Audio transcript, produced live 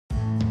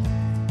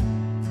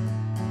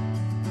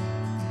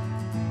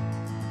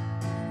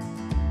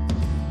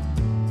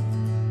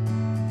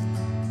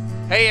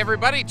Hey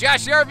everybody,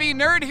 Josh the RV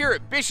Nerd here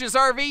at Bish's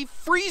RV,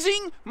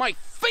 freezing my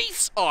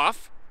face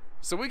off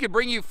so we could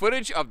bring you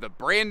footage of the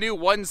brand new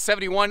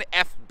 171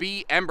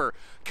 FB Ember.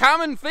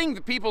 Common thing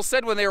that people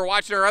said when they were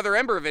watching our other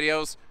Ember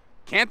videos,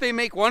 can't they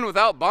make one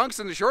without bunks?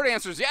 And the short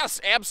answer is yes,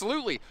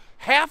 absolutely.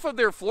 Half of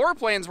their floor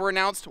plans were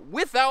announced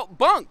without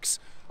bunks.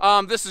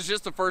 This is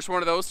just the first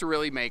one of those to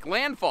really make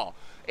landfall.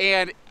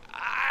 And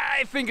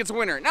I think it's a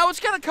winner. Now it's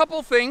got a couple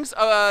things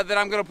that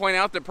I'm gonna point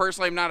out that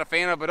personally I'm not a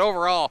fan of, but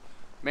overall,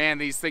 man,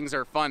 these things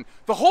are fun.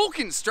 The whole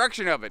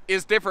construction of it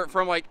is different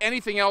from like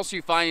anything else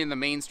you find in the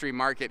mainstream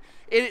market.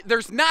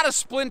 There's not a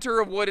splinter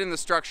of wood in the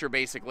structure,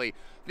 basically.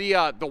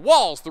 The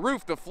walls, the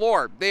roof, the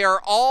floor, they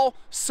are all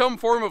some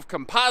form of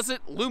composite,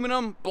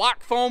 aluminum,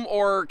 block foam,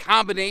 or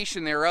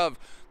combination thereof.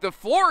 The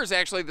floor is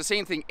actually the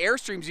same thing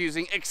Airstream's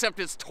using, except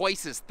it's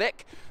twice as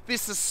thick. The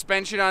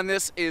suspension on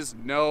this is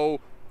no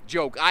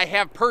joke. I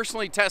have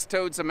personally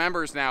test-towed some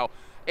Embers now,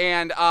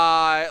 and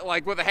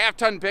like with a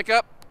half-ton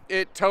pickup,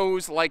 it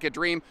tows like a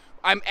dream.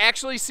 I'm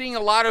actually seeing a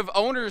lot of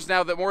owners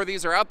now that more of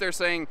these are out there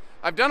saying,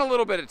 I've done a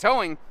little bit of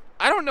towing.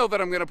 I don't know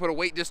that I'm going to put a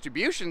weight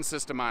distribution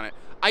system on it.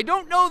 I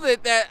don't know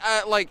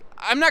that, like,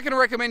 I'm not going to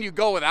recommend you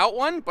go without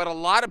one, but a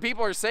lot of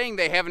people are saying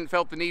they haven't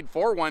felt the need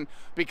for one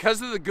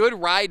because of the good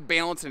ride,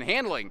 balance, and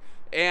handling.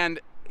 And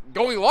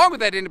going along with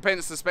that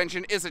independent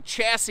suspension is a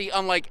chassis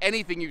unlike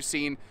anything you've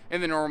seen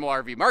in the normal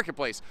RV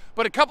marketplace.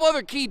 But a couple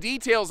other key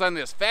details on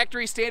this: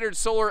 factory standard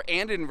solar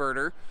and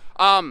inverter.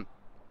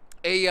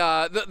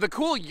 The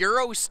cool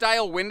Euro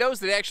style windows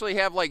that actually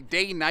have like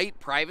day-night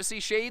privacy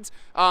shades.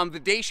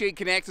 The day shade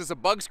can act as a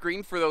bug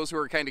screen for those who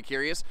are kind of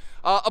curious.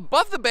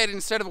 Above the bed,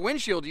 instead of a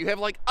windshield, you have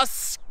like a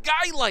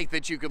skylight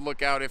that you could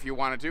look out if you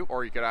wanted to,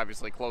 or you could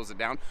obviously close it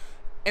down.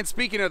 And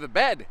speaking of the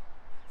bed,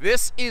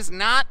 this is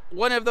not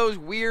one of those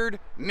weird,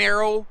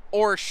 narrow,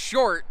 or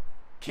short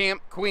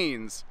camp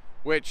queens,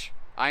 which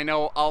I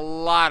know a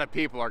lot of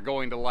people are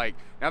going to like.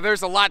 Now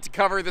there's a lot to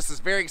cover. This is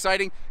very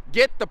exciting.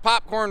 Get the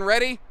popcorn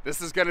ready.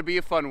 This is going to be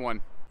a fun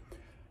one.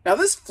 Now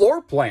this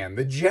floor plan,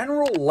 the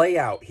general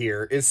layout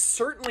here is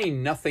certainly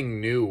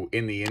nothing new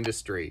in the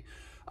industry.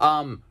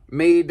 They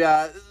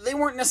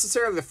weren't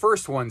necessarily the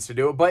first ones to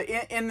do it, but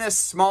in this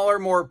smaller,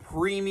 more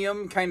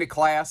premium kind of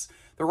class,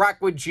 the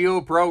Rockwood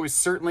Geo Pro is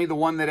certainly the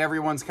one that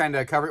everyone's kind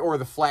of covering, or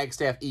the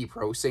Flagstaff E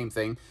Pro, same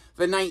thing.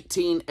 The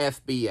 19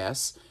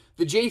 FBS.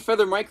 The J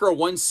Feather Micro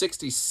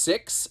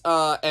 166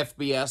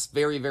 FBS,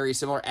 very, very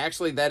similar.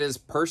 Actually, that is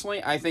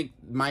personally, I think,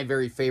 my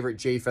very favorite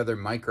J Feather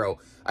Micro.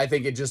 I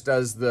think it just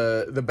does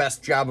the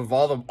best job of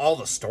all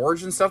the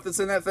storage and stuff that's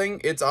in that thing.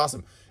 It's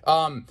awesome.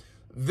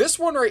 This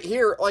one right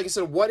here, like I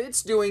said, what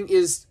it's doing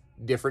is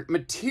different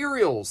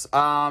materials.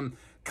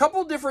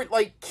 Couple different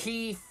like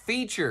key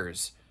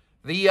features.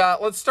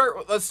 Let's start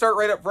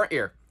right up front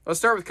here. Let's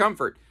start with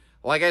comfort.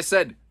 Like I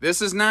said,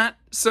 this is not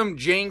some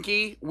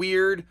janky,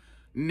 weird,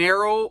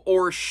 narrow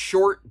or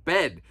short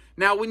bed.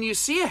 Now, when you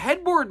see a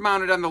headboard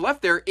mounted on the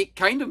left there, it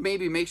kind of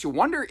maybe makes you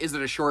wonder, is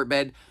it a short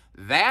bed?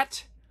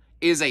 That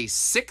is a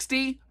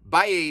 60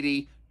 by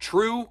 80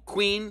 true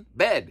queen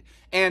bed.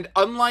 And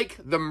unlike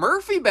the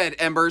Murphy bed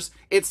Embers,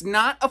 it's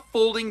not a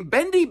folding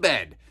bendy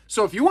bed.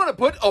 So if you want to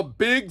put a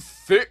big,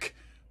 thick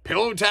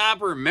pillow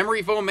top or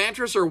memory foam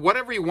mattress or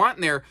whatever you want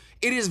in there,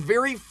 it is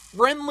very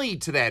friendly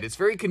to that. It's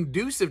very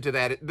conducive to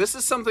that. This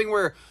is something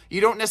where you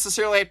don't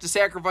necessarily have to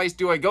sacrifice,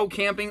 do I go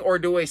camping or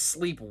do I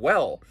sleep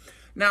well?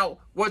 Now,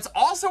 what's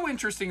also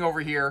interesting over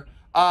here,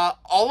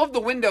 all of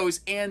the windows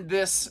and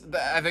this,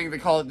 I think they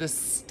call it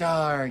this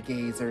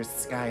Stargazer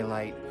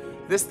skylight.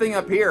 This thing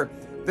up here,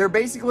 they're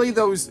basically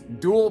those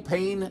dual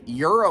pane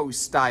Euro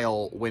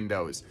style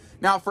windows.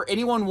 Now, for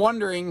anyone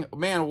wondering,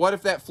 man, what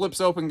if that flips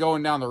open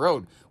going down the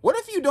road? What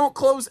if you don't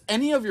close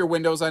any of your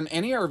windows on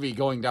any RV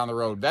going down the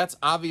road? That's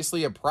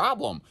obviously a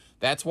problem.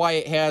 That's why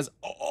it has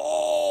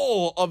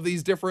all of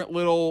these different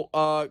little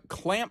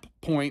clamp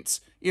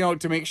points, you know,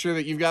 to make sure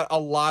that you've got a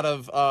lot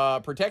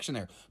of protection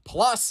there.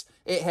 Plus,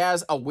 it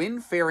has a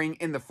wind fairing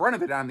in the front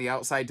of it on the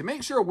outside to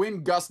make sure a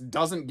wind gust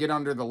doesn't get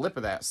under the lip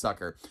of that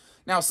sucker.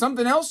 Now,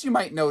 something else you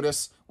might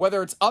notice,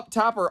 whether it's up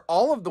top or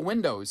all of the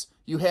windows,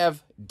 you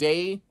have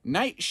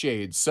day-night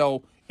shades.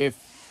 So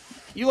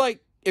if you're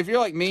like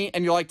me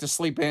and you like to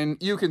sleep in,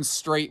 you can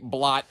straight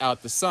blot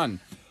out the sun.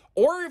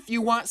 Or if you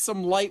want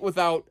some light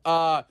without,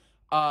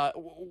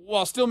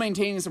 while still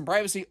maintaining some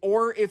privacy,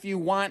 or if you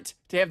want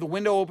to have the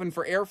window open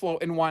for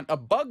airflow and want a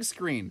bug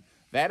screen,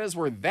 that is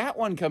where that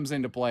one comes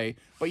into play.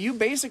 But you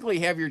basically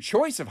have your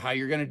choice of how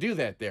you're going to do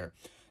that there.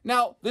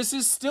 Now, this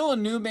is still a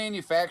new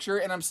manufacturer,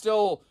 and I'm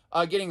still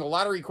getting a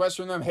lot of requests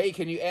from them. Hey,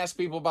 can you ask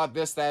people about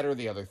this, that, or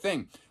the other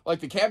thing? Like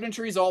the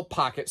cabinetry is all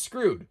pocket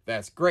screwed.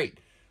 That's great.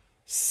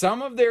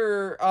 Some of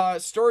their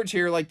storage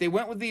here, like they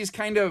went with these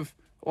kind of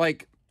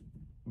like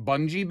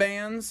bungee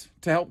bands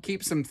to help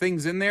keep some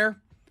things in there.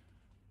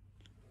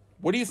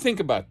 What do you think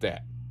about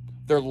that?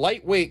 They're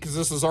lightweight because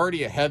this is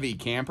already a heavy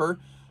camper.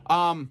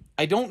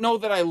 I don't know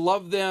that I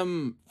love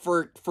them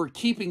for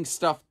keeping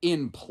stuff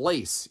in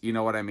place. You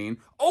know what I mean?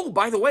 Oh,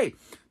 by the way,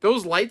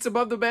 those lights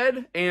above the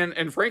bed,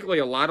 and frankly,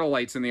 a lot of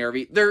lights in the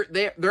RV,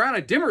 they're on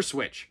a dimmer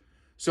switch.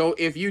 So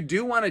if you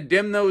do want to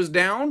dim those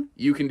down,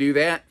 you can do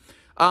that.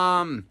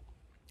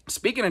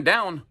 Speaking of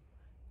down,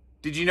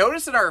 did you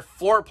notice in our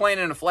floor plan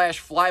and a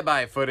flash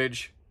flyby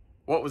footage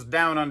what was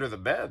down under the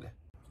bed?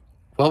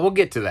 Well, we'll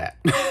get to that.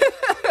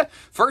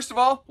 First of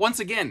all, once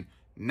again,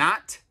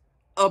 not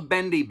a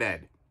bendy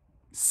bed.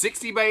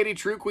 60 by 80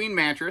 True Queen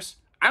mattress.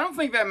 I don't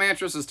think that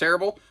mattress is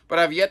terrible, but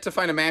I've yet to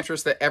find a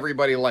mattress that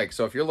everybody likes.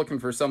 So if you're looking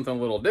for something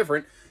a little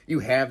different, you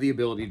have the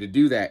ability to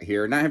do that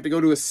here, not have to go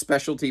to a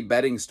specialty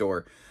bedding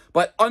store.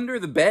 But under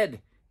the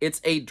bed,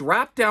 it's a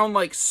drop-down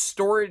like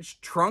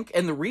storage trunk,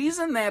 and the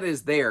reason that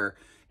is there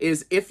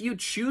is if you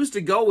choose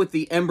to go with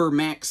the Ember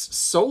Max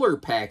solar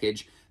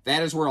package,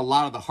 that is where a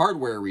lot of the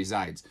hardware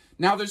resides.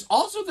 Now, there's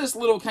also this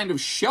little kind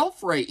of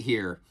shelf right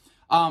here.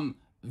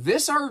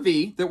 This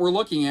RV that we're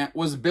looking at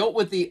was built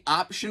with the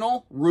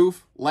optional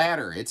roof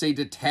ladder. It's a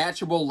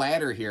detachable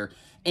ladder here.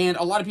 And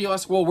a lot of people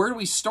ask, well, where do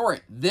we store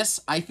it?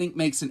 This, I think,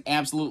 makes an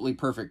absolutely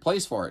perfect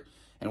place for it.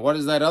 And what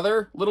is that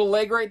other little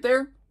leg right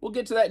there? We'll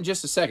get to that in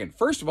just a second.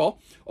 First of all,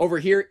 over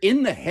here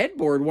in the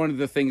headboard, one of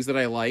the things that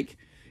I like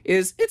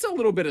is it's a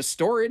little bit of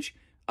storage,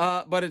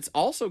 but it's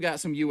also got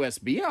some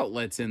USB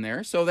outlets in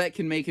there, so that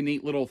can make a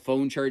neat little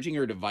phone charging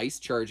or device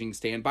charging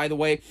stand. By the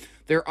way,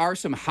 there are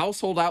some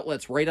household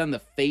outlets right on the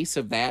face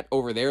of that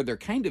over there. They're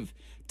kind of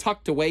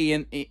tucked away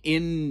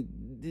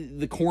in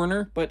the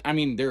corner, but I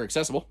mean, they're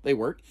accessible. They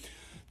work.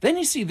 Then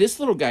you see this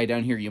little guy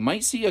down here. You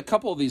might see a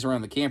couple of these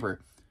around the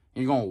camper.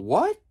 And you're going,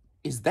 what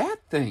is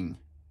that thing?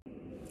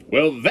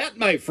 Well, that,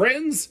 my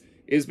friends,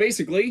 is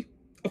basically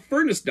a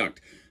furnace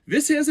duct.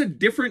 This has a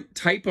different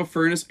type of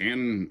furnace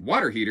and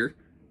water heater,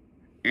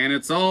 and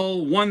it's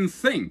all one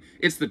thing.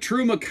 It's the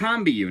Truma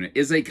Combi unit.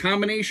 It's a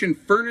combination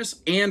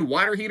furnace and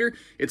water heater.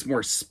 It's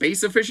more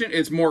space efficient.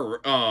 It's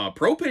more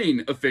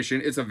propane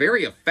efficient. It's a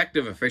very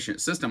effective, efficient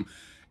system.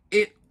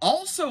 It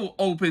also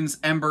opens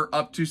Ember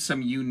up to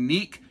some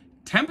unique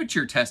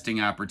temperature testing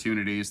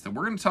opportunities that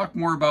we're going to talk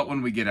more about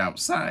when we get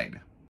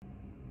outside.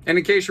 And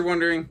in case you're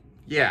wondering,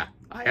 yeah,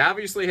 I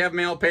obviously have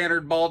male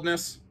pattern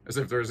baldness, as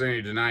if there's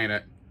any denying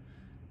it.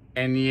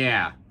 And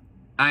yeah,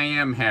 I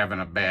am having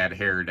a bad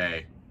hair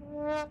day.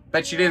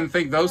 Bet you didn't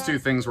think those two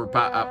things were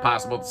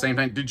possible at the same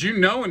time. Did you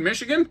know in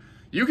Michigan,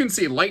 you can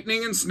see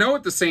lightning and snow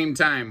at the same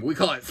time? We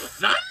call it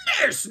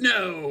thunder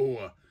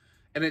snow.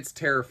 And it's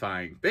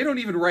terrifying. They don't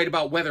even write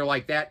about weather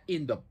like that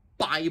in the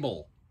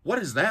Bible. What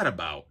is that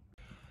about?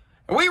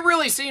 We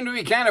really seem to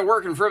be kind of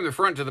working from the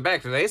front to the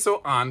back today,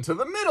 so on to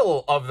the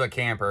middle of the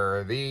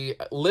camper. The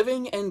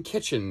living and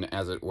kitchen,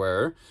 as it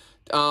were.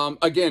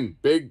 Again,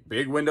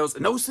 big windows,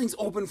 and those things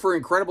open for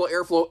incredible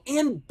airflow,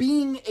 and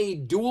being a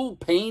dual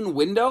pane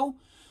window,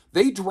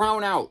 they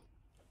drown out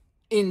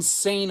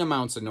insane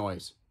amounts of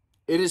noise.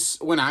 It is,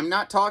 when I'm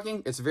not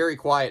talking, it's very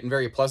quiet and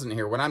very pleasant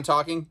here. When I'm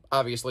talking,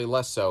 obviously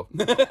less so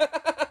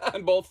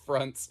on both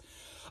fronts.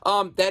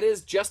 That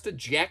is just a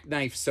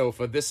jackknife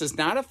sofa. This is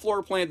not a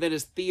floor plan that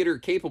is theater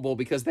capable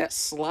because that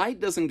slide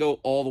doesn't go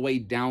all the way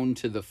down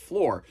to the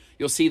floor.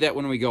 You'll see that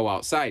when we go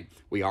outside.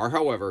 We are,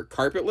 however,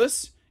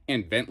 carpetless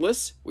and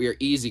ventless. We are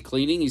easy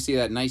cleaning. You see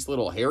that nice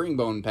little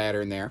herringbone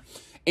pattern there.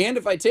 And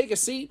if I take a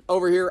seat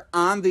over here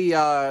on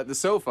the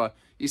sofa,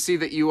 you see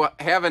that you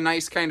have a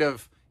nice kind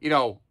of, you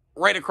know,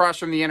 right across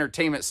from the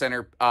entertainment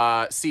center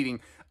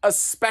seating,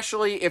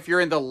 especially if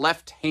you're in the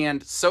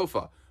left-hand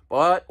sofa.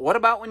 But what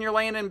about when you're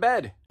laying in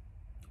bed?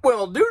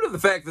 Well, due to the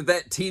fact that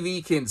that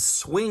TV can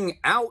swing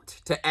out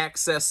to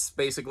access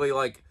basically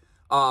like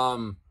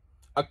a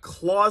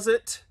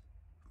closet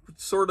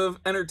sort of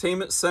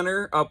entertainment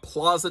center, a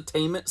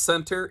plazatainment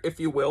center, if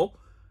you will,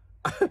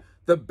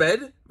 the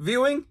bed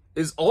viewing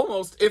is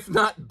almost, if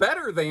not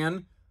better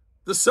than,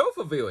 the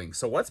sofa viewing.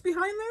 So what's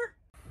behind there?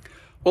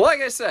 Well,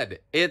 like I said,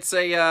 it's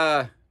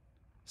a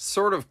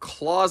sort of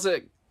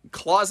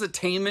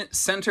closetainment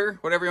center,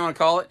 whatever you want to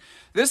call it.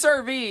 This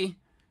RV,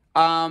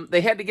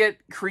 they had to get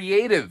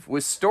creative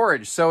with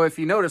storage. So if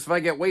you notice, if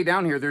I get way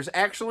down here, there's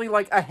actually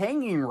like a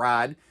hanging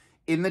rod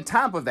in the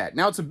top of that.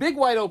 Now, it's a big,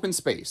 wide open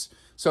space.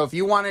 So if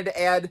you wanted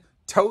to add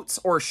totes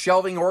or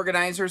shelving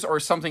organizers or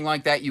something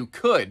like that, you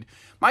could.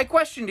 My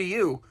question to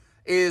you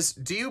is,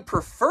 do you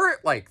prefer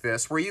it like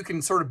this, where you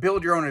can sort of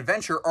build your own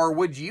adventure, or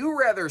would you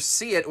rather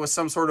see it with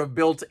some sort of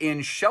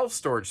built-in shelf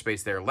storage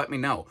space there? Let me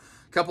know.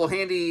 A couple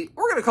handy,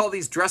 we're going to call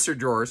these dresser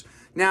drawers.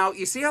 Now,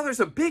 you see how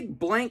there's a big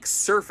blank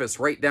surface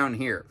right down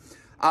here?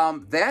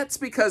 That's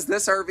because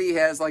this RV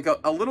has like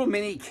a little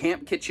mini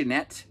camp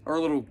kitchenette or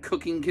a little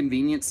cooking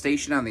convenience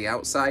station on the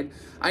outside.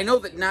 I know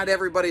that not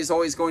everybody's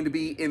always going to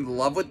be in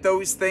love with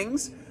those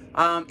things.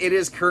 It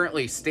is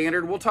currently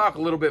standard. We'll talk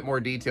a little bit more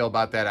detail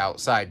about that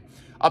outside.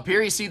 Up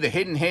here, you see the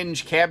hidden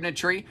hinge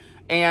cabinetry.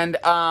 And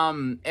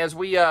as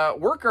we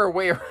work our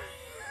way around,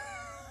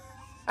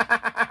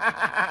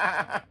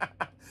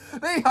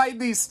 they hide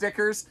these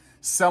stickers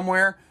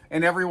somewhere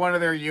in every one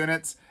of their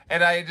units.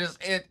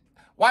 And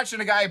watching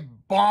a guy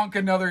bonk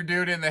another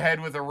dude in the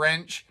head with a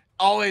wrench,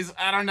 always,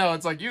 I don't know,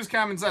 it's like, use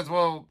common sense.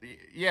 Well,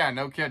 yeah,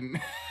 no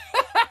kidding.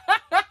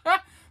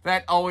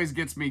 That always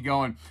gets me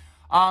going.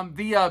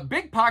 The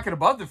big pocket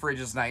above the fridge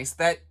is nice.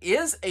 That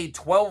is a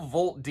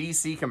 12-volt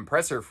DC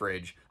compressor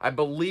fridge. I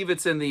believe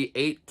it's in the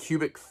 8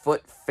 cubic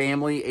foot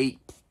family, 8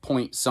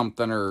 point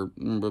something or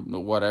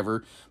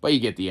whatever, but you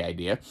get the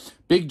idea.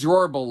 Big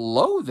drawer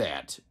below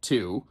that,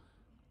 too.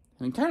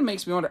 And it kind of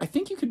makes me wonder, I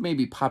think you could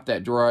maybe pop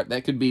that drawer out.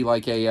 That could be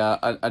like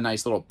a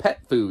nice little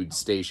pet food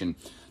station.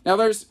 Now,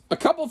 there's a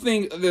couple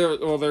things,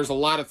 well, there's a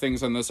lot of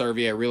things on this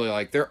RV I really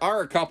like. There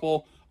are a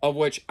couple of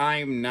which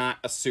I'm not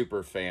a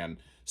super fan.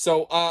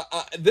 So,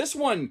 this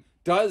one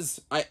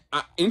does,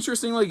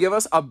 interestingly, give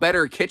us a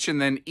better kitchen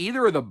than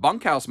either of the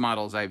bunkhouse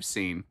models I've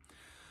seen.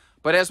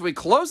 But as we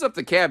close up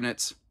the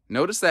cabinets,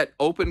 notice that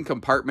open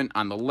compartment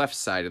on the left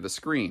side of the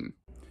screen.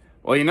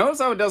 Well, you notice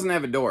how it doesn't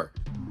have a door.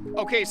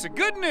 Okay, so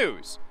good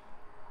news.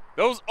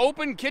 Those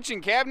open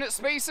kitchen cabinet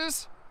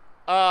spaces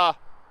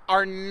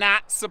are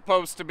not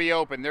supposed to be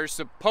open. There's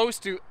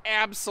supposed to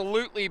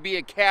absolutely be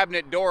a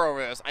cabinet door over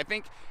this. I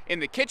think in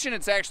the kitchen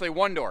it's actually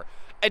one door.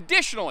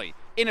 Additionally,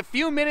 in a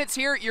few minutes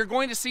here, you're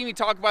going to see me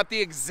talk about the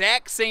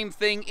exact same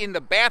thing in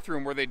the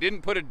bathroom where they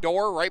didn't put a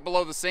door right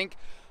below the sink.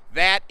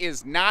 That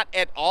is not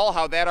at all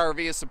how that RV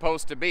is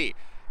supposed to be.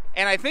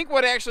 And I think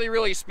what actually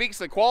really speaks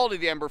to the quality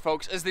of the Ember,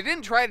 folks, is they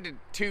didn't try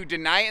to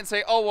deny it and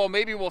say, oh, well,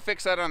 maybe we'll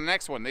fix that on the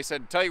next one. They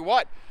said, tell you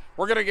what,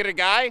 we're going to get a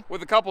guy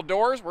with a couple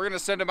doors, we're going to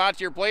send him out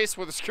to your place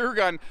with a screw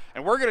gun,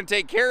 and we're going to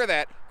take care of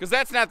that, because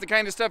that's not the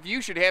kind of stuff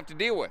you should have to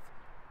deal with.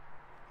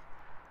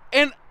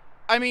 And,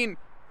 I mean,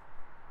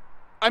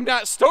 I'm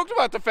not stoked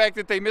about the fact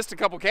that they missed a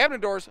couple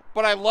cabinet doors,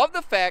 but I love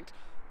the fact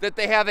that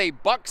they have a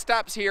buck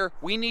stops here,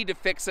 we need to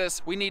fix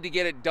this, we need to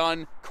get it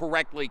done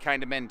correctly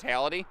kind of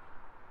mentality.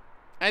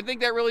 I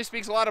think that really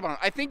speaks a lot about it.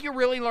 I think you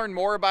really learn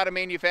more about a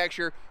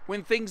manufacturer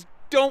when things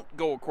don't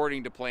go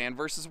according to plan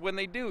versus when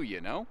they do,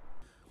 you know?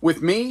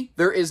 With me,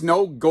 there is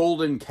no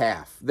golden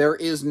calf. There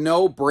is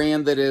no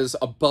brand that is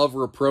above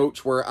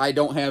reproach where I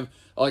don't have,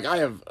 like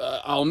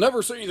I'll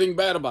never say anything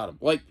bad about them.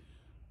 Like,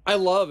 I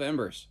love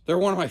Embers. They're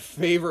one of my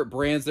favorite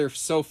brands. They're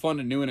so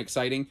fun and new and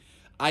exciting.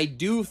 I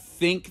do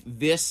think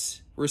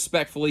this,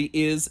 respectfully,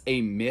 is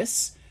a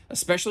miss,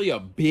 especially a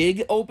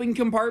big open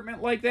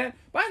compartment like that.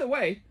 By the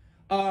way,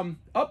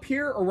 up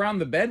here around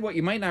the bed, what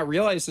you might not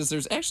realize is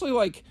there's actually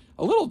like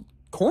a little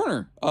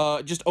corner,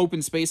 just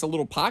open space, a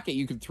little pocket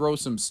you could throw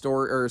some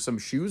some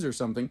shoes or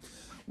something.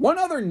 One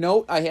other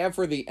note I have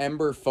for the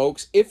Ember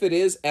folks, if it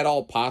is at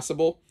all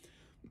possible,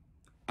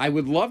 I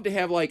would love to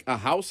have like a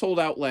household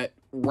outlet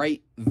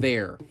right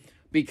there,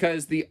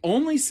 because the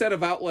only set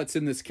of outlets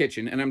in this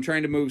kitchen, and I'm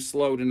trying to move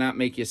slow to not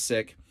make you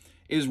sick,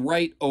 is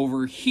right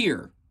over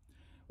here,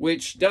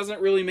 which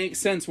doesn't really make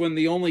sense when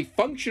the only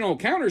functional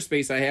counter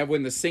space I have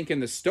when the sink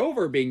and the stove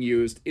are being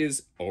used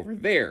is over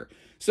there.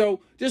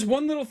 So just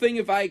one little thing,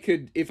 if I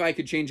could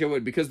change, I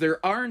would, because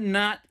there are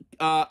not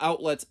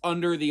outlets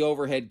under the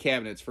overhead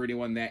cabinets for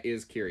anyone that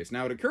is curious.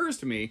 Now it occurs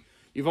to me,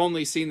 you've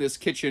only seen this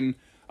kitchen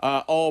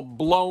all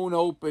blown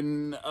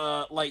open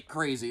like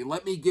crazy.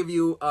 Let me give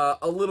you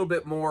a little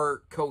bit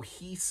more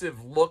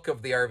cohesive look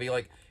of the RV.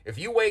 Like if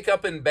you wake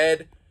up in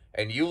bed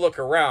and you look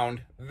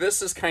around,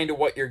 this is kind of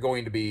what you're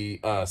going to be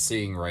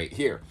seeing right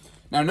here.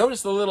 Now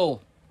notice the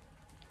little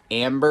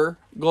amber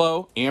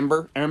glow.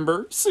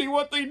 Ember. See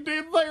what they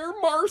did there,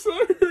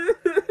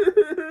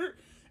 Martha?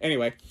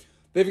 Anyway,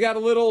 they've got a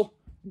little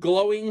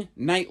glowing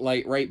night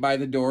light right by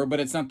the door, but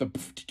it's not the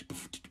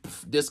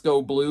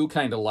disco blue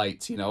kind of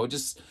lights, you know.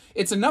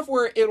 It's enough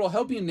where it'll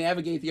help you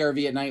navigate the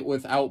RV at night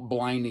without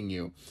blinding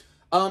you.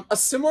 A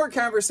similar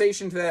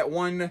conversation to that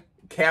one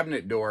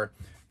cabinet door.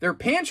 Their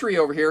pantry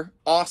over here,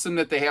 awesome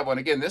that they have one.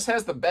 Again, this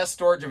has the best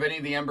storage of any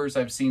of the Embers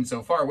I've seen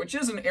so far, which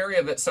is an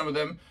area that some of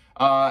them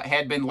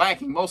had been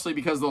lacking, mostly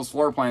because those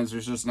floor plans,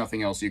 there's just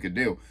nothing else you could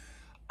do.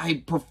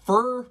 I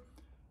prefer,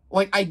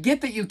 like, I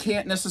get that you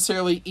can't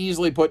necessarily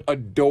easily put a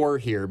door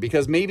here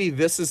because maybe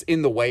this is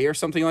in the way or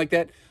something like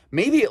that.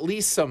 Maybe at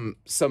least some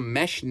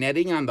mesh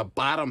netting on the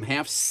bottom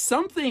half,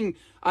 something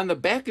on the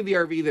back of the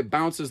RV that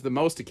bounces the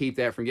most to keep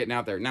that from getting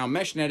out there. Now,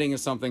 mesh netting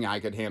is something I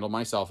could handle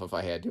myself if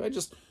I had to. I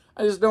just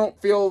don't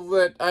feel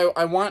that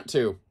I want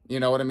to,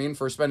 you know what I mean,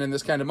 for spending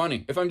this kind of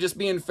money. If I'm just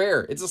being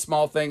fair, it's a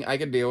small thing, I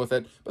could deal with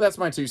it, but that's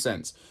my 2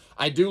 cents.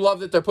 I do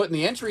love that they're putting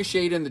the entry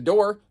shade in the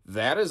door.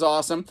 That is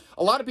awesome.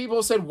 A lot of people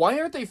have said, why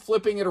aren't they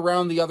flipping it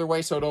around the other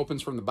way so it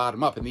opens from the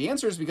bottom up? And the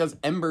answer is because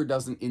Ember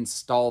doesn't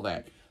install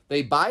that.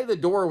 They buy the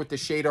door with the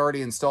shade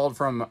already installed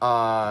from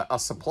a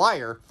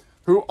supplier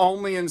who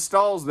only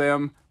installs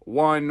them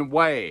one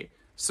way.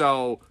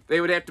 So they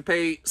would have to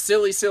pay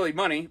silly, silly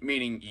money,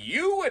 meaning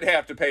you would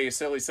have to pay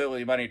silly,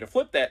 silly money to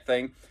flip that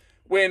thing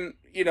when,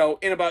 you know,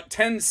 in about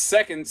 10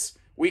 seconds,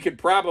 we could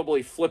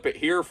probably flip it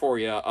here for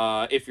you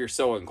if you're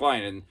so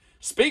inclined. And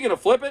speaking of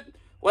flip it,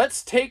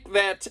 let's take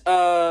that,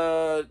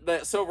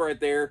 that silver right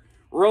there,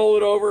 roll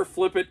it over,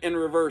 flip it, and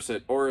reverse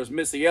it. Or as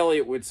Missy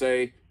Elliott would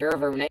say, to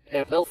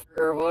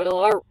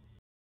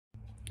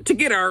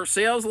get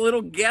ourselves a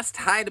little guest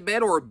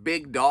hide-a-bed or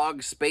big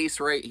dog space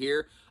right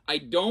here. I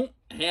don't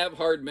have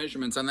hard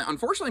measurements on that.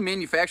 Unfortunately,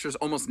 manufacturers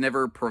almost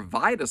never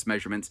provide us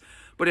measurements.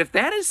 But if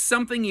that is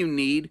something you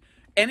need,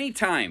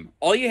 anytime.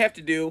 All you have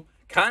to do,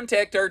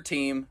 contact our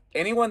team.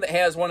 Anyone that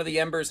has one of the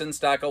Embers in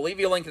stock, I'll leave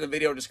you a link in the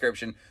video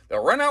description.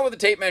 They'll run out with a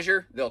tape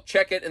measure, they'll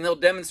check it, and they'll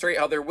demonstrate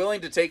how they're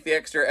willing to take the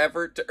extra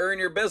effort to earn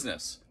your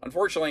business.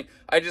 Unfortunately,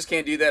 I just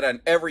can't do that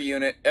on every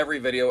unit, every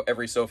video,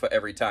 every sofa,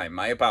 every time.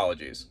 My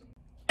apologies.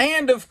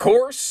 And of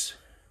course,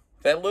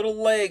 that little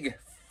leg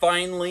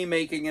finally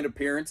making an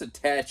appearance,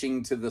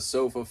 attaching to the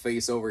sofa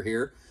face over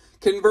here,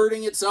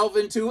 converting itself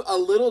into a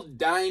little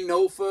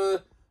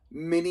Dynofa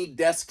mini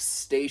desk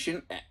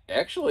station.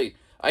 Actually,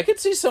 I could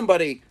see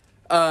somebody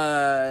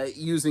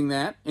using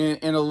that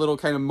in a little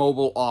kind of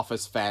mobile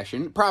office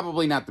fashion.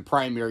 Probably not the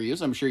primary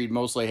use. I'm sure you'd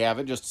mostly have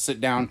it just to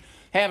sit down,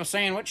 have a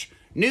sandwich,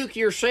 nuke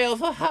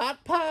yourself a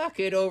hot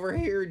pocket over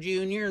here,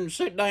 Junior, and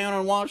sit down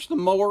and watch the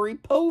Maury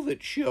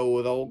Povich show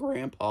with old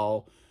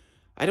Grandpa.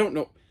 I don't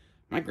know.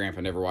 My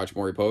grandpa never watched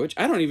Maury Povich.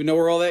 I don't even know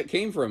where all that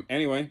came from.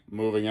 Anyway,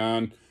 moving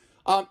on.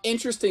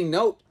 Interesting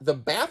note, the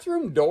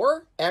bathroom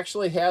door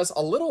actually has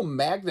a little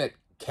magnet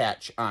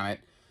catch on it.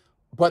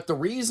 But the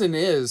reason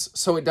is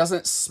so it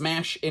doesn't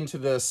smash into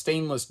the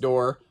stainless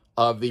door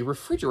of the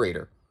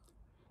refrigerator.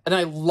 And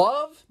I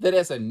love that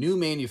as a new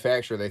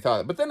manufacturer they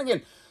thought it. But then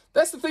again,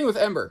 that's the thing with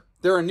Ember.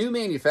 They're a new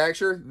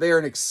manufacturer. They're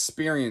an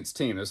experienced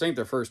team. This ain't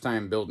their first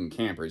time building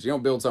campers. You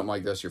don't build something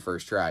like this your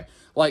first try.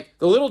 Like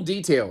the little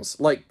details,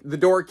 like the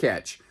door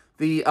catch,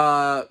 the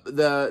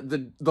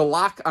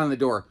lock on the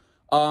door,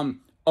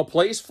 a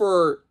place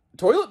for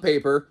toilet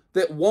paper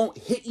that won't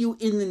hit you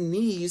in the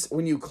knees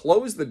when you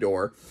close the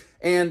door.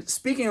 And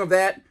speaking of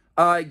that,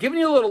 giving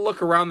you a little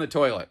look around the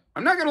toilet.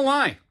 I'm not going to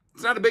lie.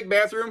 It's not a big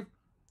bathroom.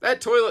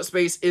 That toilet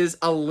space is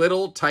a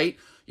little tight.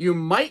 You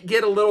might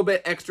get a little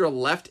bit extra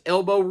left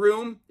elbow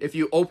room if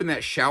you open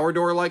that shower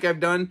door like I've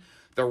done.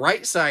 The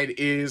right side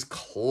is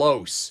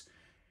close.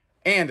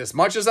 And as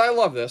much as I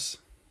love this,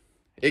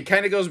 it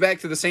kind of goes back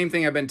to the same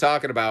thing I've been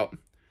talking about.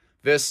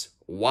 This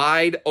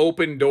wide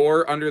open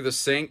door under the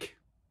sink.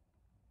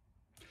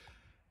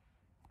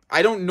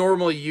 I don't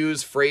normally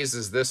use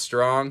phrases this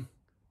strong.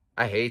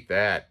 I hate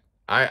that.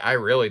 I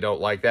really don't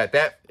like that.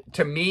 That,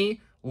 to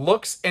me,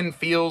 looks and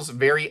feels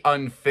very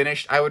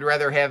unfinished. I would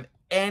rather have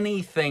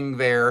anything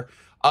there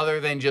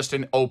other than just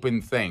an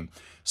open thing.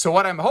 So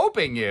what I'm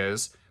hoping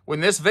is,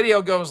 when this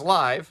video goes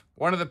live,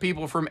 one of the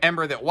people from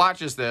Ember that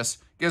watches this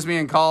gives me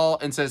a call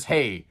and says,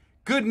 hey,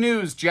 good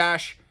news,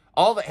 Josh.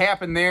 All that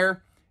happened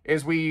there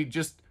is we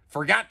just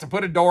forgot to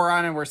put a door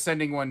on and we're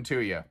sending one to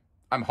you.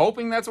 I'm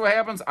hoping that's what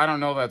happens. I don't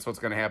know if that's what's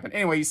going to happen.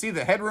 Anyway, you see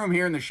the headroom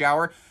here in the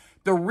shower.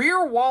 The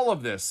rear wall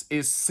of this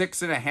is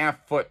 6.5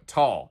 foot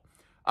tall.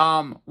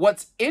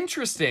 What's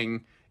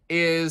interesting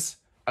is,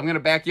 I'm going to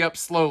back you up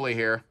slowly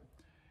here.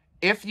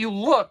 If you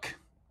look,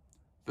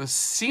 the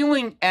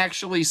ceiling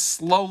actually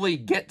slowly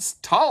gets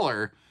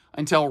taller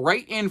until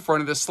right in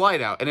front of the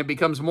slide out. And it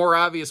becomes more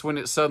obvious when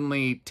it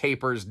suddenly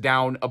tapers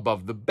down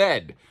above the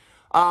bed.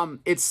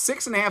 It's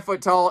 6.5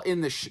 foot tall in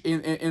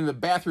the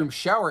bathroom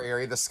shower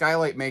area. The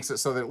skylight makes it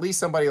so that at least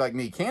somebody like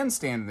me can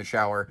stand in the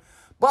shower.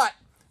 But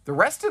the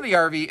rest of the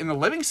RV in the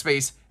living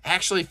space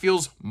actually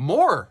feels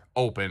more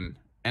open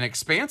and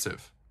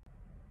expansive.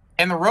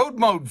 And the road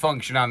mode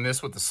function on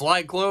this with the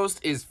slide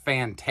closed is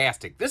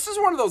fantastic. This is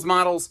one of those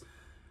models,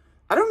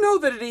 I don't know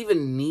that it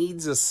even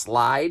needs a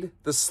slide.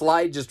 The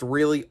slide just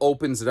really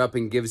opens it up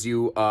and gives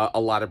you a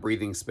lot of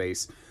breathing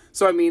space.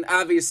 So, I mean,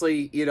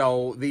 obviously, you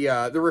know,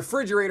 the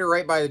refrigerator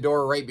right by the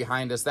door, right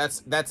behind us,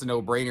 that's a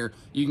no-brainer.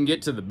 You can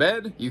get to the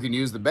bed, you can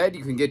use the bed,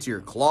 you can get to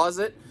your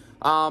closet.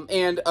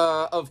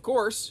 Of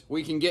course,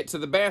 we can get to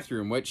the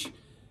bathroom, which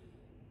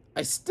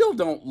I still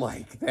don't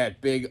like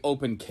that big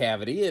open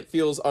cavity. It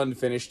feels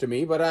unfinished to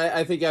me, but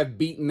I think I've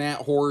beaten that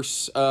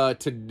horse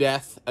to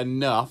death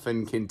enough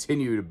and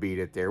continue to beat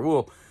it there.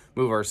 We'll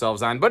move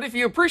ourselves on. But if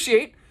you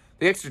appreciate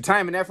the extra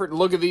time and effort to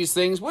look at these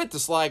things with the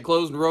slide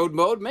closed and road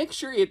mode, make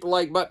sure you hit the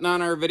like button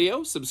on our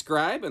video,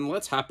 subscribe, and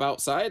let's hop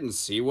outside and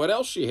see what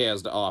else she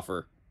has to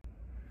offer.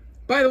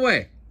 By the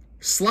way,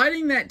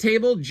 sliding that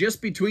table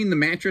just between the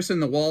mattress and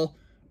the wall,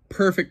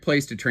 perfect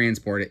place to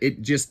transport it.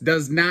 It just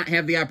does not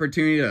have the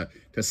opportunity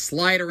to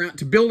slide around,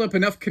 to build up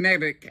enough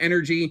kinetic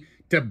energy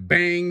to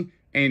bang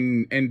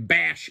and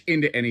bash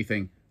into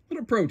anything.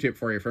 Little pro tip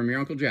for you from your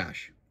Uncle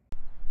Josh.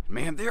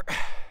 Man,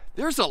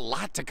 there's a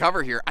lot to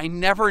cover here. I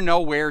never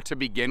know where to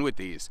begin with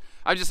these.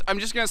 I'm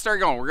just gonna start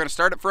going. We're gonna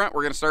start up front.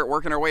 We're gonna start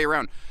working our way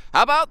around.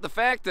 How about the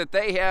fact that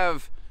they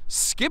have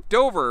skipped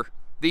over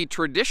the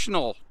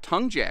traditional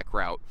tongue jack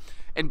route?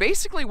 And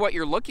basically what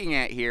you're looking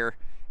at here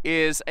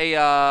is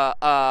a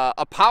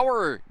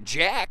power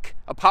jack,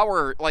 a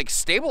power like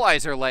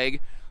stabilizer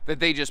leg that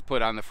they just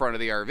put on the front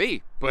of the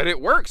RV. But it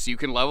works. You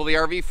can level the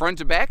RV front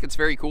to back. It's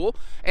very cool.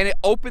 And it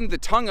opened the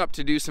tongue up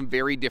to do some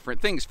very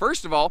different things.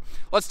 First of all,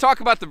 let's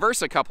talk about the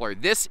Versa coupler.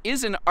 This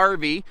is an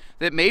RV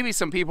that maybe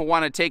some people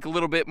want to take a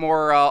little bit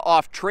more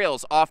off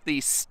trails, off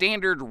the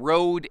standard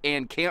road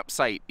and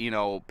campsite, you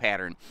know,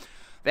 pattern.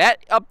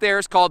 That up there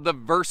is called the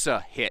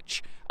Versa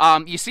Hitch.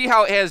 You see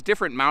how it has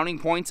different mounting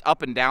points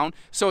up and down?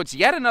 So it's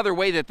yet another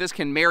way that this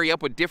can marry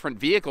up with different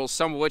vehicles,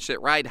 some of which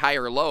that ride high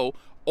or low,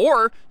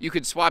 Or you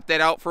could swap that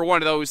out for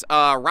one of those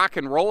rock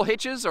and roll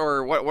hitches,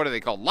 or what are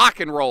they called? Lock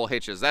and roll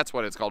hitches, that's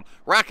what it's called.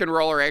 Rock and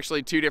roll are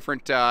actually two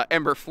different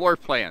Ember floor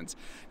plans.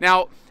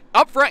 Now,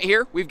 up front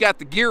here, we've got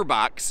the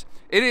gearbox.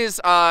 It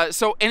is,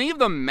 so any of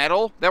the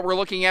metal that we're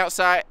looking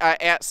outside,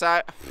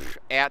 outside,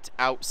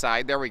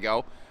 there we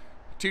go.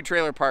 Two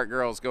trailer park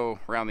girls go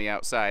around the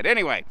outside.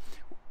 Anyway,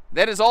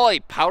 that is all a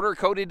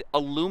powder-coated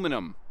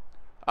aluminum.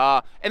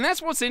 And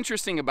that's what's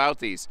interesting about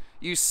these.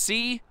 You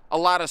see a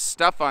lot of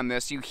stuff on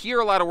this. You hear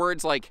a lot of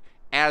words like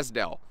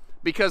Asdel,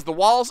 because the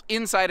walls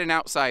inside and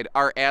outside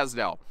are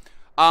Asdel.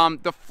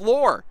 The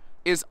floor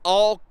is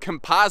all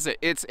composite.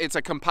 It's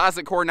a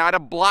composite core, not a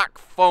block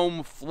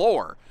foam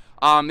floor.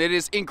 It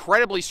is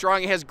incredibly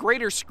strong. It has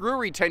greater screw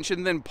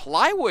retention than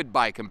plywood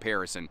by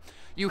comparison.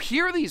 You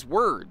hear these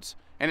words,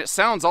 and it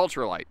sounds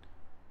ultralight.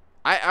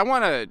 I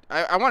want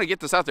to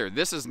get this out there.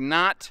 This is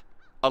not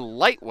a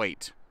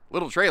lightweight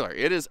little trailer.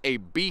 It is a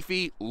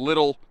beefy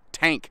little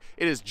tank.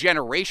 It is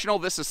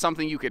generational. This is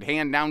something you could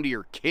hand down to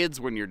your kids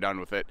when you're done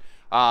with it,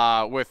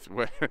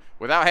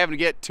 without having to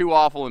get too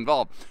awful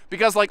involved.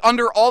 Because like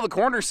under all the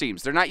corner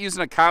seams, they're not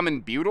using a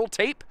common butyl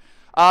tape.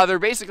 They're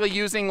basically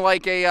using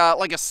like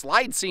a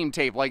slide seam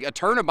tape, like a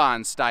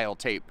Turnabond style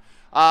tape.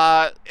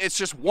 It's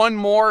just one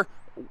more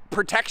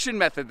protection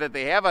method that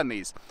they have on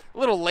these. A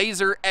little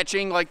laser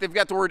etching, like they've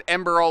got the word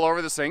Ember all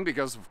over this thing,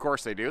 because of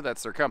course they do.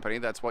 That's their company.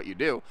 That's what you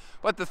do.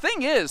 But the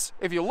thing is,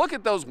 if you look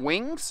at those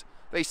wings,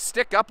 they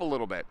stick up a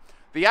little bit.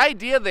 The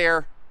idea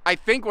there, I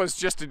think, was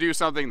just to do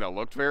something that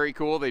looked very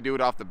cool. They do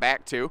it off the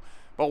back too.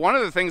 But one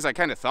of the things I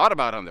kind of thought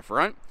about on the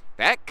front,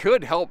 that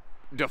could help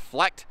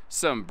deflect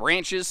some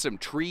branches, some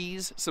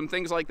trees, some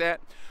things like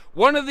that.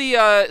 One of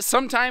the,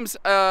 sometimes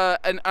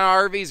an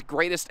RV's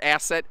greatest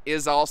asset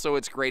is also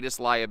its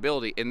greatest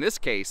liability. In this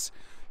case,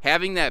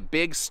 having that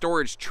big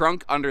storage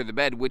trunk under the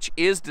bed, which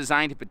is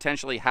designed to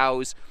potentially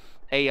house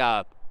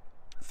a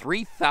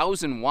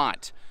 3,000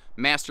 watt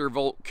master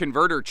volt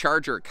converter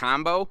charger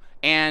combo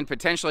and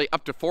potentially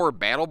up to 4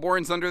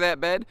 Battleborns under that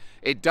bed,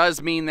 it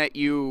does mean that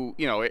you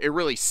know, it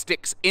really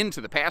sticks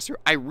into the pass-through.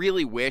 I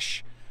really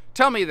wish,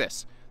 tell me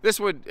this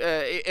would,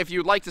 if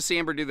you'd like to see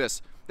Ember do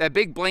this, that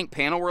big blank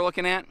panel we're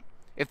looking at,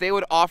 if they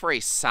would offer a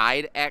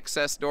side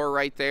access door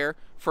right there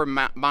for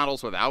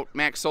models without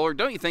Max Solar,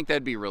 don't you think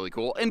that'd be really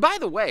cool? And by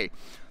the way,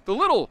 the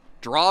little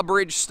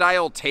drawbridge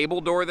style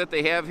table door that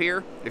they have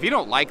here, if you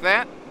don't like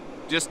that,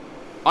 just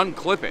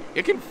unclip it.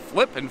 It can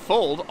flip and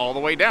fold all the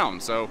way down,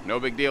 so no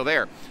big deal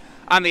there.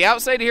 On the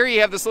outside here,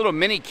 you have this little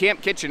mini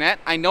camp kitchenette.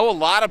 I know a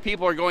lot of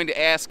people are going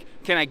to ask,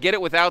 can I get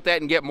it without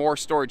that and get more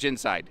storage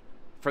inside?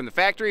 From the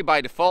factory,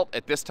 by default,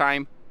 at this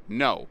time,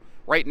 no.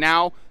 Right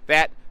now,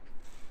 that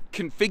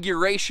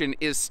configuration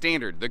is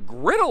standard. The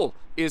griddle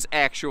is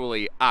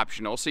actually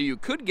optional, so you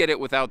could get it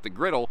without the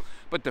griddle,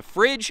 but the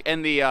fridge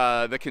and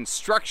the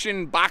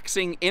construction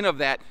boxing in of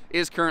that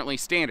is currently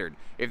standard.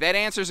 If that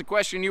answers a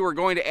question you were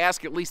going to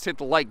ask, at least hit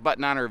the like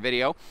button on our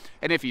video.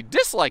 And if you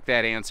dislike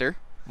that answer,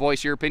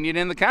 voice your opinion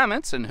in the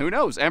comments, and who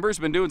knows, Ember's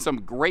been doing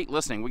some great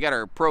listening. We got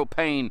our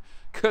propane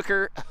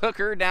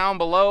hooker down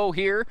below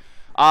here.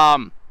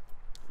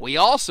 We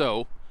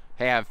also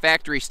have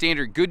factory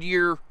standard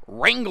Goodyear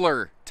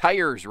Wrangler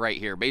tires right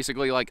here,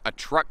 basically like a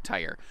truck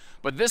tire.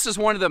 But this is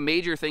one of the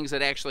major things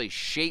that actually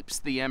shapes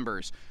the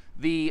Embers.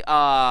 The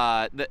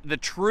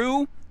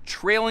true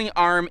trailing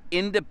arm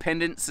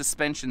independent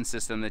suspension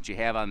system that you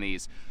have on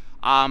these.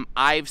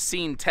 I've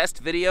seen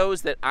test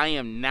videos that I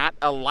am not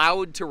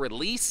allowed to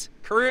release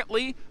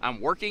currently.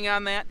 I'm working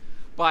on that,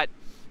 but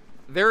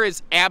there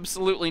is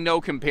absolutely no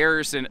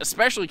comparison,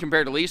 especially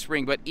compared to leaf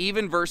spring, but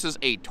even versus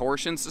a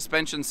torsion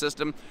suspension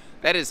system,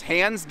 that is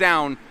hands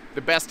down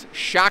the best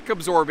shock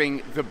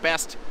absorbing, the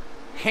best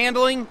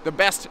handling, the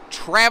best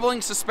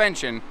traveling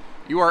suspension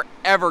you are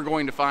ever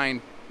going to find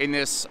in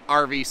this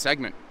RV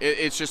segment.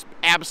 It's just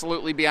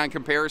absolutely beyond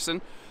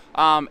comparison.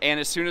 And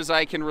as soon as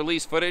I can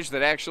release footage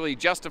that actually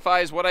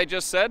justifies what I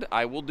just said,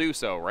 I will do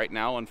so. Right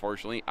now,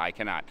 unfortunately, I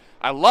cannot.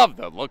 I love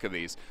the look of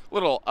these.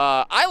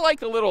 I like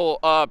the little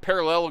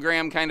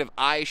parallelogram kind of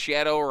eye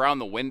shadow around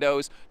the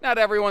windows. Not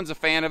everyone's a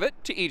fan of it.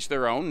 To each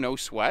their own, no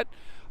sweat.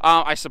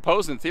 I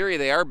suppose in theory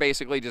they are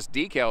basically just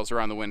decals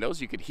around the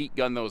windows. You could heat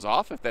gun those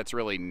off if that's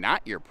really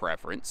not your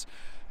preference.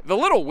 The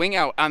little wing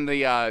out on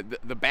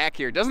the back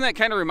here, doesn't that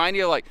kind of remind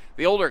you of like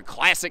the older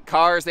classic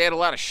cars? They had a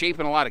lot of shape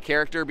and a lot of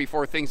character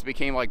before things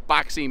became like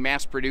boxy,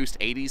 mass-produced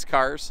 80s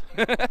cars.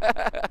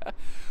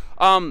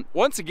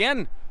 Once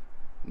again,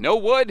 no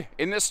wood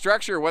in this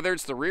structure, whether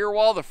it's the rear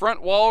wall, the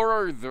front wall,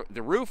 or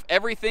the roof.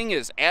 Everything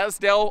is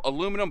Asdel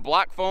aluminum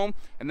block foam.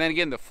 And then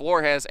again, the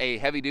floor has a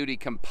heavy-duty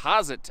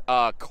composite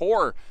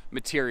core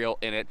material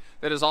in it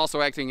that is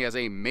also acting as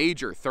a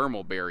major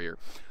thermal barrier.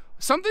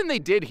 Something they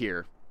did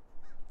here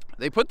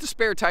They put the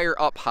spare tire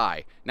up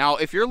high. Now,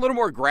 if you're a little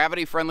more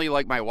gravity friendly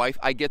like my wife,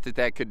 I get that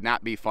that could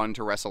not be fun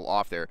to wrestle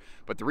off there.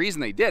 But the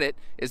reason they did it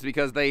is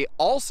because they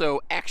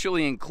also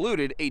actually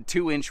included a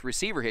 2-inch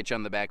receiver hitch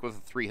on the back with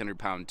a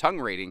 300-pound tongue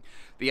rating.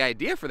 The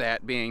idea for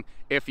that being,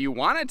 if you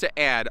wanted to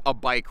add a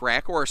bike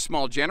rack or a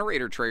small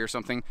generator tray or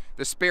something,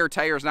 the spare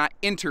tire is not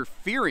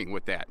interfering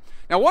with that.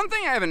 Now, one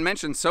thing I haven't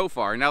mentioned so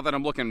far, now that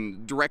I'm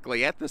looking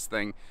directly at this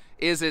thing,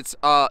 is its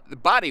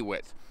body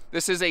width.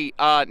 This is a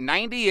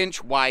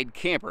 90-inch wide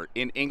camper.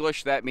 In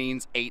English, that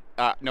means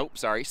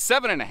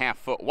 7.5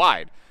 foot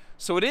wide.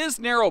 So it is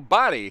narrow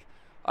body,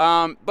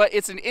 but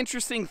it's an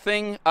interesting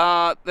thing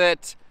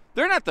that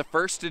they're not the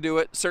first to do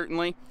it,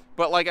 certainly.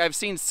 But like I've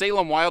seen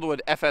Salem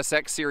Wildwood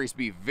FSX series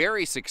be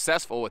very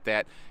successful with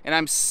that, and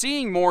I'm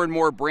seeing more and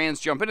more brands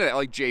jump into that,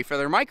 like J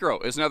Feather Micro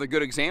is another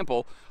good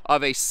example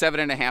of a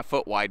 7.5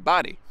 foot wide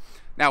body.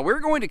 Now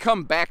we're going to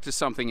come back to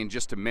something in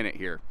just a minute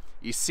here.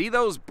 You see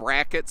those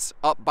brackets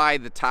up by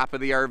the top of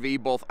the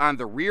RV, both on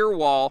the rear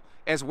wall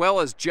as well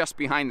as just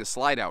behind the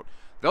slide out.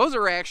 Those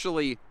are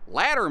actually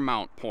ladder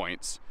mount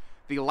points.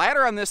 The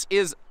ladder on this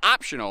is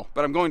optional,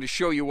 but I'm going to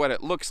show you what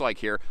it looks like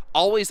here.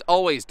 Always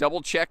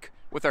double check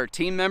with our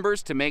team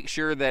members to make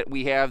sure that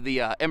we have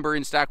the Ember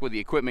in stock with the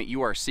equipment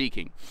you are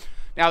seeking.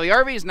 Now the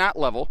RV is not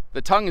level.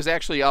 The tongue is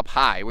actually up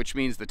high, which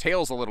means the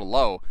tail's a little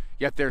low,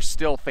 yet there's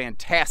still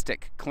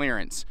fantastic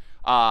clearance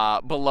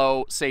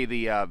below, say,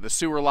 the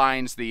sewer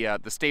lines, the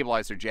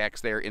stabilizer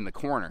jacks there in the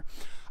corner.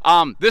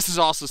 This is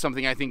also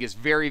something I think is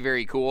very,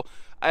 very cool.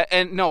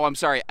 And no, I'm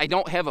sorry, I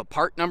don't have a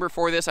part number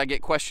for this. I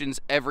get questions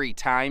every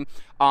time.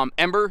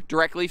 Ember,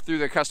 directly through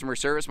their customer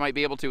service, might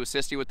be able to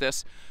assist you with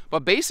this.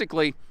 But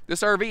basically,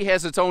 this RV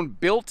has its own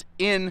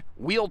built-in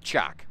wheel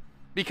chock,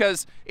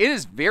 because it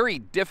is very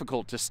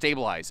difficult to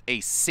stabilize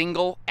a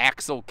single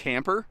axle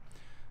camper.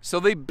 So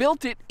they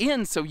built it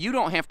in so you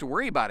don't have to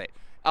worry about it.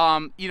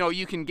 You know,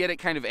 you can get it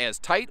kind of as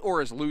tight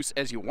or as loose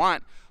as you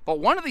want.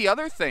 But one of the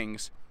other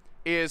things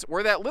is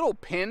where that little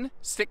pin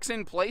sticks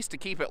in place to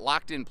keep it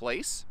locked in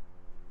place,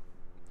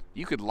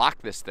 you could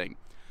lock this thing.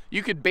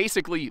 You could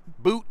basically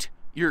boot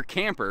your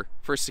camper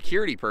for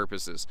security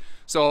purposes.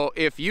 So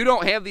if you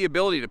don't have the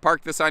ability to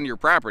park this on your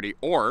property,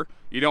 or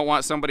you don't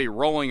want somebody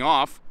rolling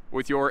off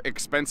with your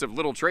expensive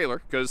little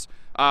trailer, because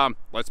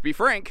let's be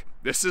frank,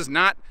 this is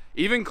not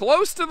even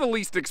close to the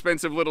least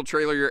expensive little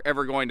trailer you're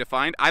ever going to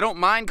find. I don't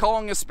mind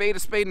calling a spade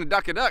and a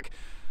duck a duck.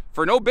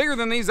 For no bigger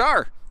than these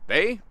are.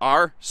 They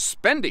are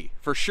spendy,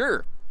 for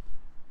sure.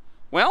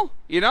 Well,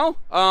 you know,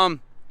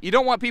 you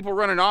don't want people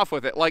running off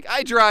with it. Like,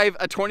 I drive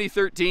a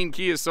 2013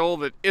 Kia Soul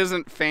that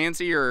isn't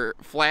fancy or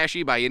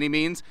flashy by any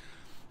means.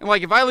 And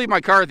like, if I leave my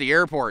car at the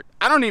airport,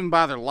 I don't even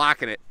bother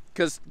locking it.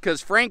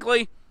 Because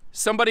frankly,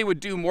 somebody would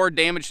do more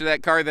damage to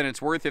that car than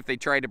it's worth if they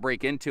tried to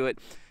break into it.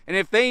 And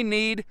if they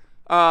need,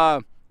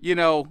 you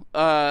know,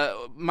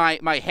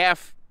 my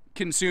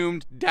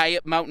half-consumed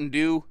Diet Mountain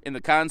Dew in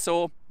the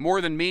console more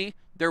than me,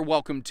 they're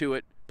welcome to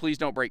it. Please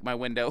don't break my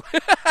window.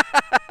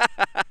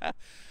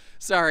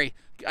 Sorry,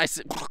 I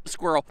said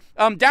squirrel.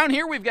 Down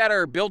here we've got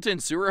our built-in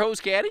sewer hose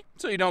caddy,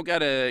 so you don't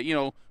gotta, you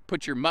know,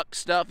 put your muck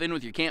stuff in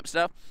with your camp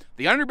stuff.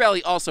 The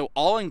underbelly also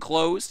all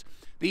enclosed.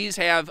 These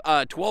have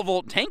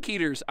 12-volt tank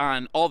heaters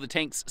on all the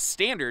tanks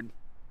standard.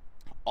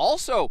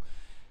 Also,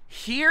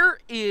 here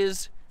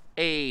is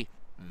a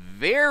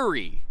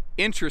very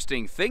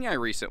interesting thing I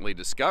recently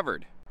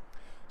discovered.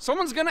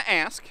 Someone's gonna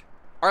ask,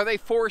 are they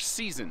 4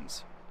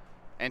 seasons?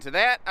 And to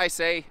that I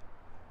say,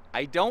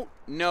 I don't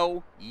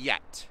know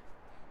yet.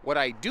 What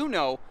I do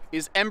know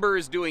is Ember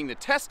is doing the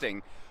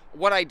testing.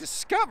 What I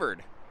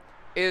discovered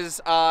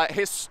is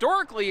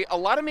historically a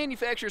lot of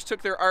manufacturers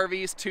took their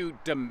RVs to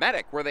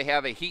Dometic, where they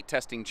have a heat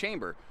testing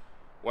chamber.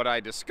 What I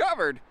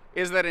discovered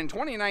is that in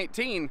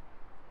 2019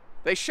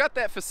 they shut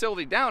that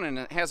facility down and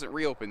it hasn't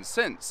reopened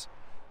since.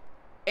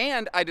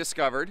 And I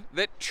discovered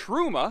that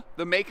Truma,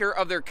 the maker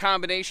of their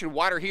combination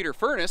water heater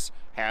furnace,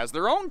 has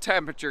their own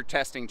temperature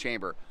testing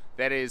chamber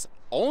that is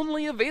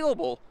only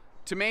available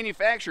to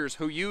manufacturers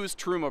who use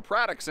Truma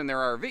products in their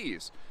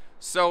RVs.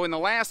 So in the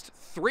last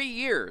 3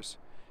 years,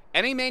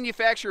 any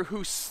manufacturer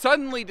who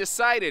suddenly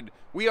decided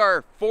we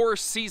are 4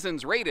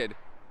 seasons rated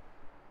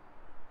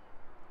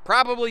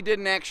probably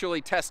didn't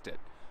actually test it.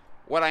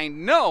 What I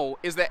know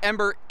is that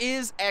Ember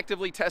is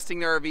actively testing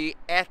their RV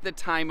at the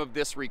time of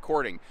this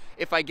recording.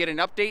 If I get an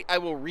update, I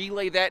will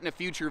relay that in a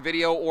future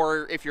video,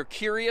 or if you're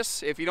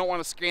curious, if you don't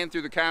want to scan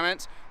through the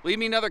comments, leave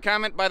me another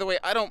comment. By the way,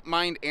 I don't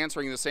mind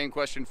answering the same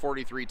question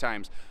 43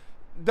 times.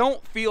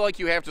 Don't feel like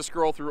you have to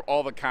scroll through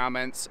all the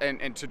comments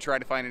and to try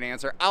to find an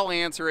answer. I'll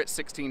answer it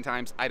 16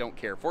 times. I don't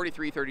care.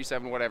 43,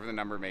 37, whatever the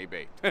number may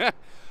be.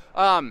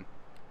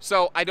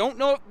 So I don't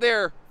know if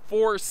they're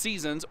 4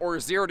 seasons or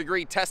 0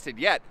 degree tested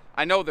yet.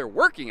 I know they're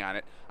working on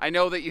it. I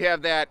know that you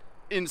have that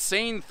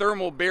insane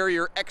thermal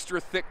barrier, extra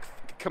thick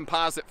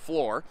composite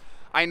floor.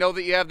 I know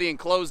that you have the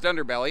enclosed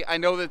underbelly. I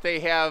know that they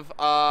have,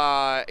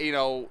 you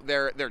know,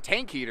 their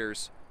tank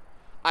heaters.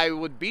 I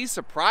would be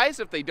surprised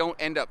if they don't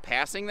end up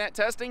passing that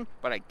testing,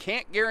 but I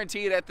can't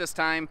guarantee it at this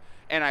time,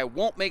 and I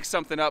won't make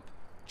something up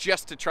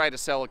just to try to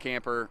sell a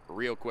camper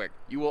real quick.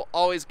 You will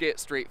always get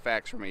straight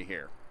facts from me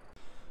here.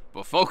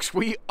 But folks,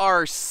 we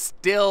are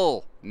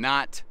still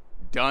not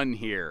done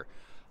here.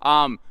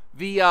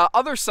 The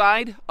other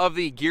side of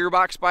the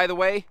gearbox, by the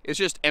way, is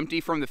just empty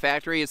from the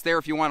factory. It's there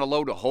if you want to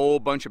load a whole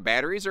bunch of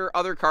batteries or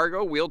other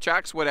cargo, wheel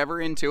chocks, whatever,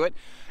 into it.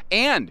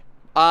 And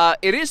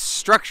it is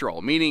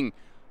structural, meaning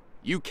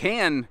you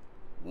can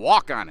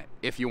walk on it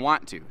if you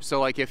want to. So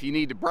like if you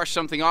need to brush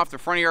something off the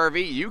front of your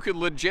RV, you could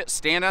legit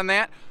stand on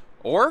that,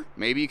 or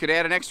maybe you could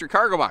add an extra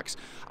cargo box.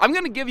 I'm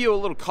going to give you a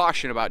little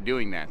caution about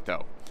doing that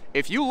though.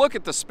 If you look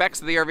at the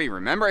specs of the RV,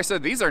 remember I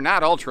said these are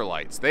not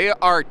ultralights, they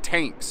are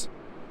tanks.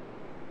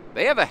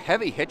 They have a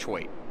heavy hitch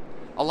weight.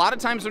 A lot of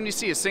times when you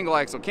see a single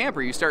axle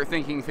camper, you start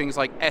thinking things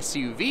like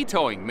SUV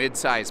towing,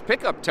 mid-size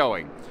pickup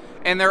towing.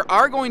 And there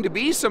are going to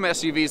be some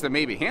SUVs that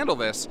maybe handle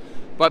this,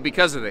 but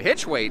because of the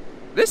hitch weight,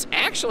 this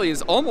actually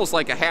is almost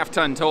like a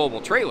half-ton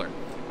towable trailer.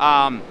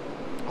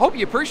 Hope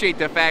you appreciate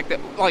the fact that,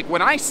 like,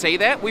 when I say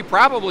that, we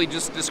probably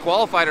just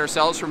disqualified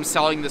ourselves from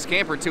selling this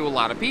camper to a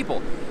lot of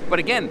people. But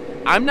again,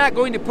 I'm not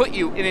going to put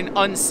you in an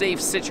unsafe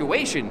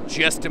situation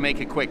just to make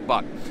a quick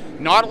buck.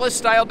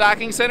 Nautilus-style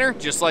docking center,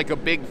 just like a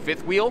big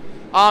fifth wheel.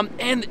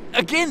 And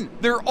again,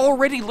 they're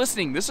already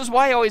listening. This is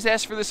why I always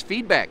ask for this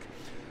feedback.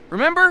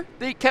 Remember,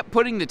 they kept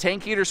putting the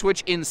tank heater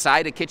switch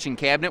inside a kitchen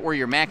cabinet where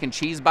your mac and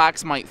cheese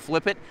box might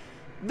flip it?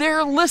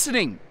 They're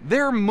listening.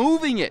 They're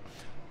moving it.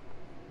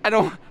 I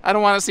don't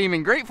want to seem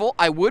ungrateful.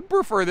 I would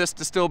prefer this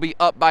to still be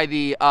up by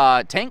the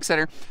tank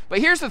center. But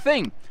here's the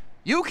thing.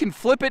 You can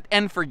flip it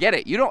and forget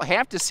it. You don't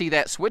have to see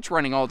that switch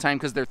running all the time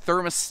because they're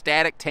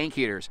thermostatic tank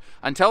heaters.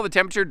 Until the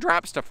temperature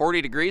drops to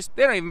 40 degrees,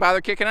 they don't even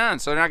bother kicking on.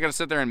 So they're not going to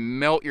sit there and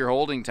melt your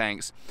holding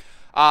tanks.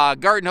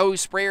 Garden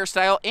hose sprayer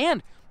style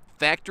and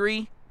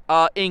factory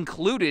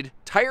included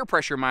tire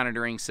pressure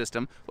monitoring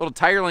system. Little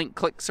tire link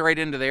clicks right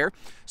into there.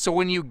 So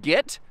when you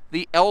get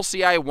the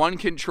LCI One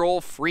Control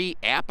free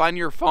app on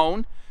your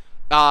phone,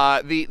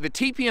 the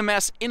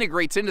TPMS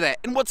integrates into that.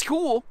 And what's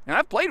cool, and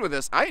I've played with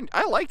this,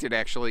 I liked it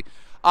actually,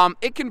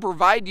 it can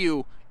provide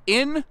you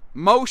in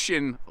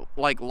motion,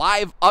 like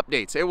live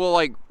updates. It will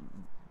like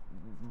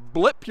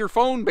blip your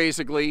phone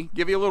basically,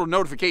 give you a little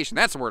notification.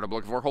 That's the word I'm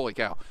looking for, holy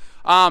cow.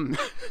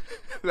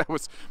 That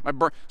was my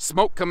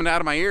smoke coming out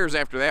of my ears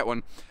after that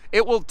one.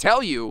 It will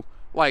tell you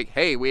like,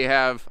 hey, we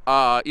have,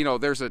 you know,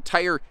 there's a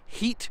tire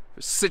heat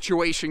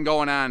situation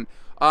going on.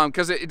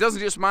 Because it doesn't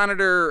just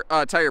monitor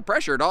tire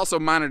pressure, it also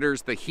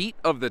monitors the heat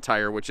of the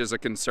tire, which is a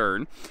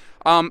concern.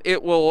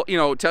 It will, you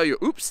know, tell you,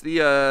 oops,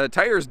 the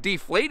tire is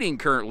deflating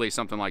currently,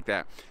 something like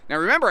that. Now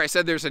remember, I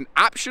said there's an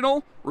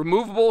optional,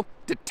 removable,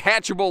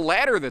 detachable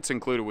ladder that's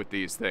included with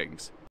these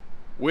things,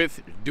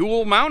 with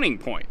dual mounting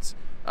points.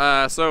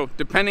 So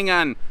depending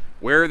on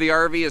where the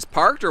RV is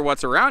parked or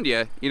what's around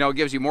you, you know, it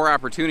gives you more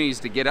opportunities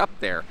to get up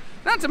there.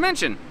 Not to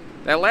mention,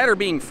 that ladder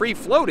being free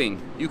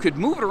floating, you could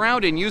move it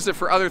around and use it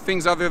for other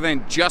things other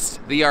than just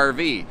the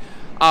RV.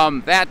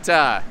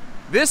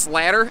 This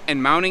ladder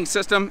and mounting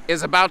system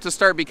is about to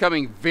start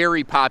becoming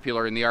very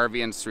popular in the RV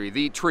industry.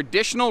 The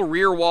traditional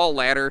rear wall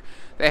ladder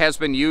that has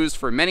been used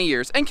for many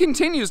years and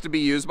continues to be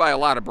used by a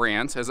lot of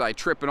brands, as I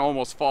trip and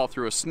almost fall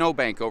through a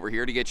snowbank over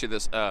here to get you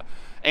this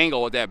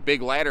angle with that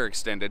big ladder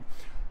extended.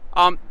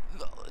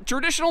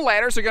 Traditional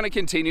ladders are going to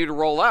continue to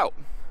roll out,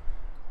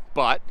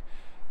 but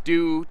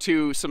due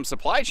to some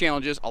supply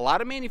challenges, a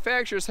lot of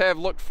manufacturers have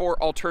looked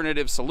for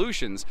alternative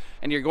solutions,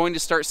 and you're going to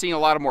start seeing a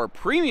lot of more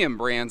premium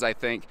brands, I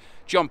think,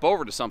 jump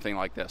over to something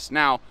like this.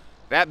 Now,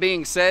 that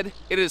being said,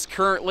 it is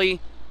currently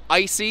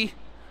icy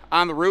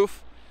on the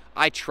roof.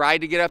 I tried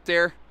to get up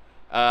there.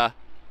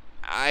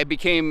 I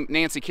became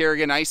Nancy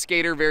Kerrigan ice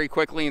skater very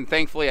quickly, and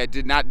thankfully I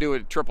did not do a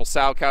triple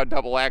sow cow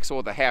double axle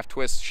with a half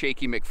twist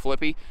shaky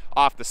McFlippy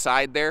off the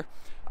side there.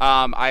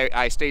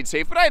 I stayed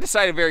safe, but I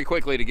decided very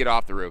quickly to get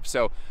off the roof.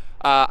 So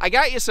I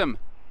got you some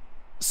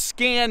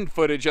scan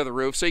footage of the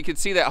roof so you can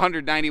see that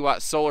 190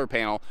 watt solar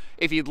panel.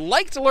 If you'd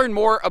like to learn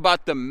more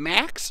about the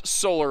max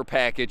solar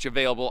package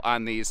available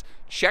on these,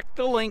 check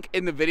the link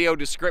in the video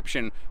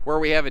description where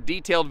we have a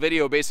detailed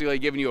video basically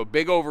giving you a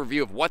big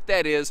overview of what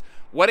that is,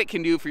 what it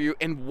can do for you,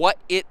 and what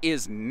it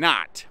is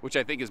not, which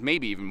I think is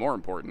maybe even more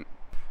important.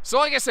 So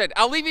like I said,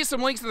 I'll leave you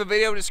some links in the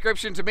video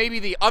description to maybe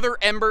the other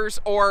Embers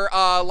or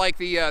like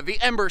the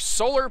Ember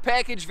solar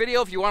package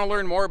video if you want to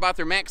learn more about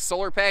their max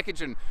solar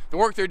package and the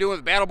work they're doing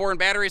with battle-borne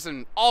batteries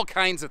and all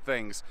kinds of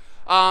things.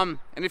 And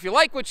if you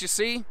like what you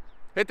see,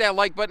 hit that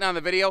like button on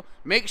the video.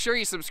 Make sure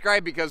you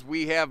subscribe because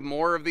we have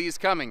more of these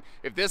coming.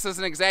 If this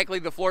isn't exactly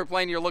the floor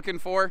plan you're looking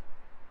for,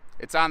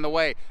 it's on the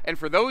way. And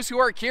for those who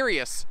are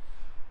curious,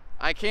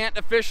 I can't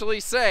officially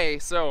say,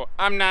 so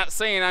I'm not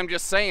saying, I'm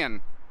just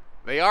saying,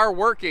 they are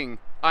working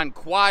on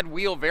quad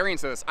wheel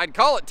variants of this. I'd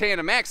call it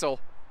tandem axle,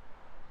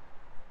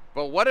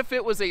 but what if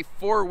it was a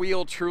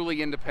four-wheel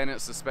truly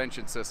independent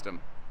suspension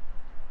system?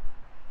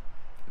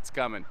 It's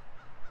coming.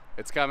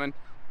 It's coming.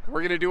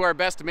 We're gonna do our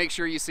best to make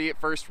sure you see it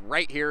first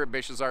right here at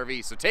Bish's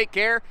RV. So take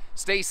care,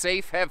 stay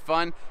safe, have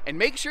fun, and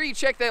make sure you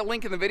check that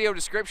link in the video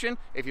description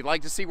if you'd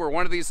like to see where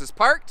one of these is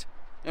parked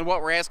and what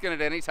we're asking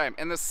at any time.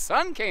 And the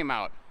sun came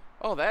out.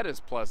 Oh, that is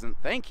pleasant.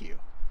 Thank you.